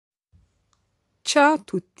Ciao a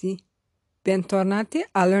tutti, bentornati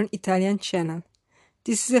a Learn Italian channel.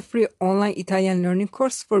 This is a free online Italian learning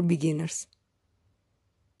course for beginners.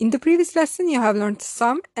 In the previous lesson you have learned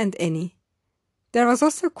some and any. There was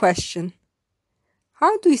also a question.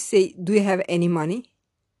 How do you say do you have any money?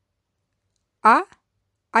 A.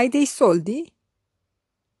 Hai dei soldi?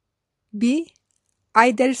 B.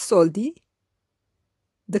 Hai del soldi?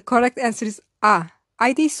 The correct answer is A.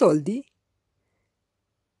 Hai dei soldi?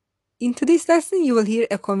 In today's lesson, you will hear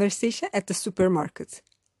a conversation at the supermarket.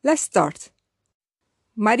 Let's start.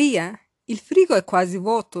 Maria, il frigo è quasi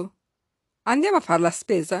vuoto. Andiamo a fare la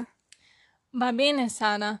spesa? Va bene,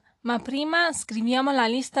 Sara, ma prima scriviamo la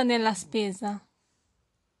lista della spesa.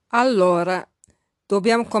 Allora,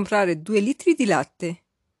 dobbiamo comprare 2 litri di latte,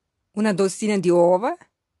 una dozzina di uova,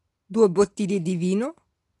 2 bottiglie di vino,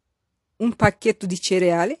 un pacchetto di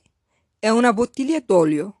cereali e una bottiglia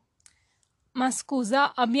d'olio. Ma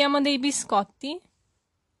scusa, abbiamo dei biscotti?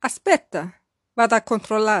 Aspetta, vado a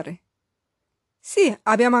controllare. Sì,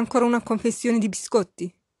 abbiamo ancora una confezione di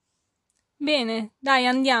biscotti. Bene, dai,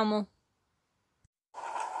 andiamo.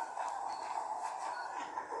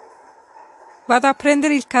 Vado a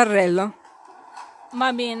prendere il carrello.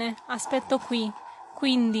 Va bene, aspetto qui.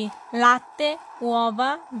 Quindi, latte,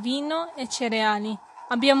 uova, vino e cereali.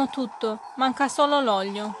 Abbiamo tutto, manca solo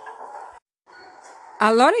l'olio.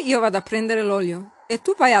 Allora io vado a prendere l'olio e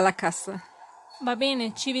tu vai alla cassa. Va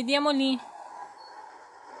bene, ci vediamo lì.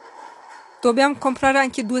 Dobbiamo comprare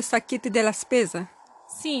anche 2 sacchetti della spesa.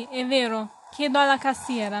 Sì, è vero, chiedo alla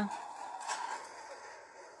cassiera.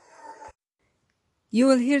 You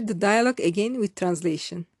will hear the dialogue again with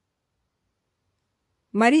translation.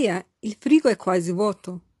 Maria, il frigo è quasi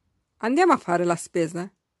vuoto. Andiamo a fare la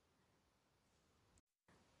spesa.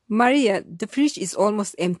 Maria, the fridge is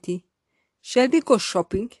almost empty. Shall we go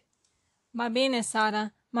shopping? Va bene,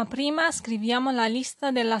 Sara, ma prima scriviamo la lista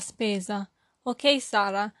della spesa. Ok,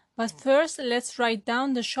 Sara, but first let's write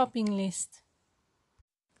down the shopping list.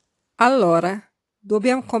 Allora,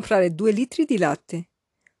 dobbiamo comprare 2 litri di latte,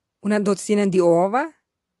 una dozzina di uova,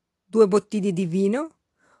 2 bottiglie di vino,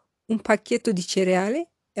 un pacchetto di cereali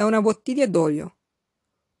e una bottiglia d'olio.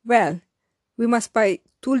 Well, we must buy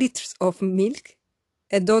 2 liters of milk,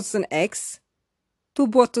 a dozen eggs, 2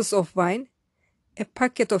 bottles of wine, a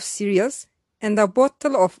packet of cereals, and a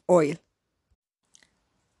bottle of oil.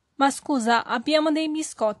 Ma scusa, abbiamo dei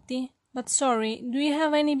biscotti? But sorry, do you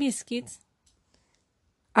have any biscuits?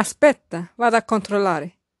 Aspetta, vado a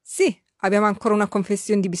controllare. Sì, abbiamo ancora una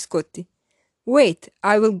confezione di biscotti. Wait,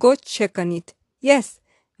 I will go check on it. Yes,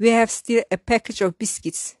 we have still a package of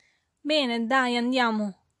biscuits. Bene, dai,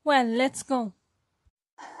 andiamo. Well, let's go.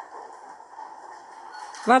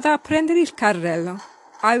 Vado a prendere il carrello.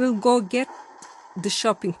 I will go get the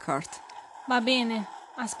shopping cart. Va bene,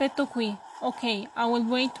 aspetto qui. Ok, I will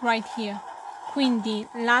wait right here. Quindi,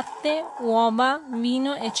 latte, uova,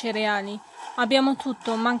 vino e cereali. Abbiamo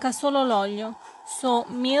tutto, manca solo l'olio. So,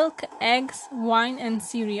 milk, eggs, wine and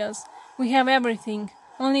cereals. We have everything.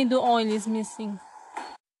 Only the oil is missing.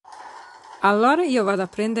 Allora io vado a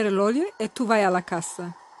prendere l'olio e tu vai alla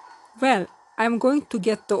cassa. Well, I'm going to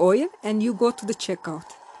get the oil and you go to the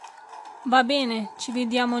checkout. Va bene, ci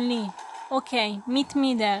vediamo lì. Ok, meet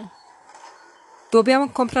me there. Dobbiamo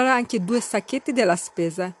comprare anche 2 sacchetti della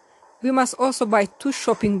spesa. We must also buy 2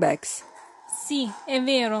 shopping bags. Sì, è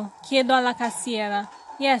vero, chiedo alla cassiera.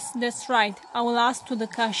 Yes, that's right, I will ask to the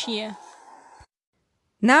cashier.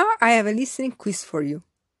 Now I have a listening quiz for you.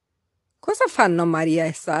 Cosa fanno Maria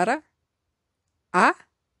e Sara? A.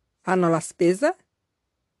 Fanno la spesa.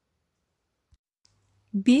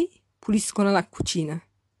 B. Puliscono la cucina.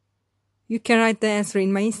 You can write the answer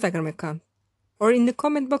in my Instagram account or in the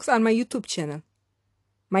comment box on my YouTube channel.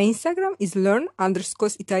 My Instagram is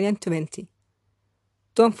learn_Italian20.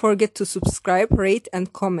 Don't forget to subscribe, rate,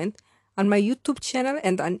 and comment on my YouTube channel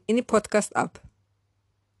and on any podcast app.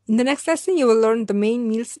 In the next lesson, you will learn the main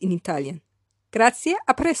meals in Italian. Grazie,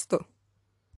 a presto!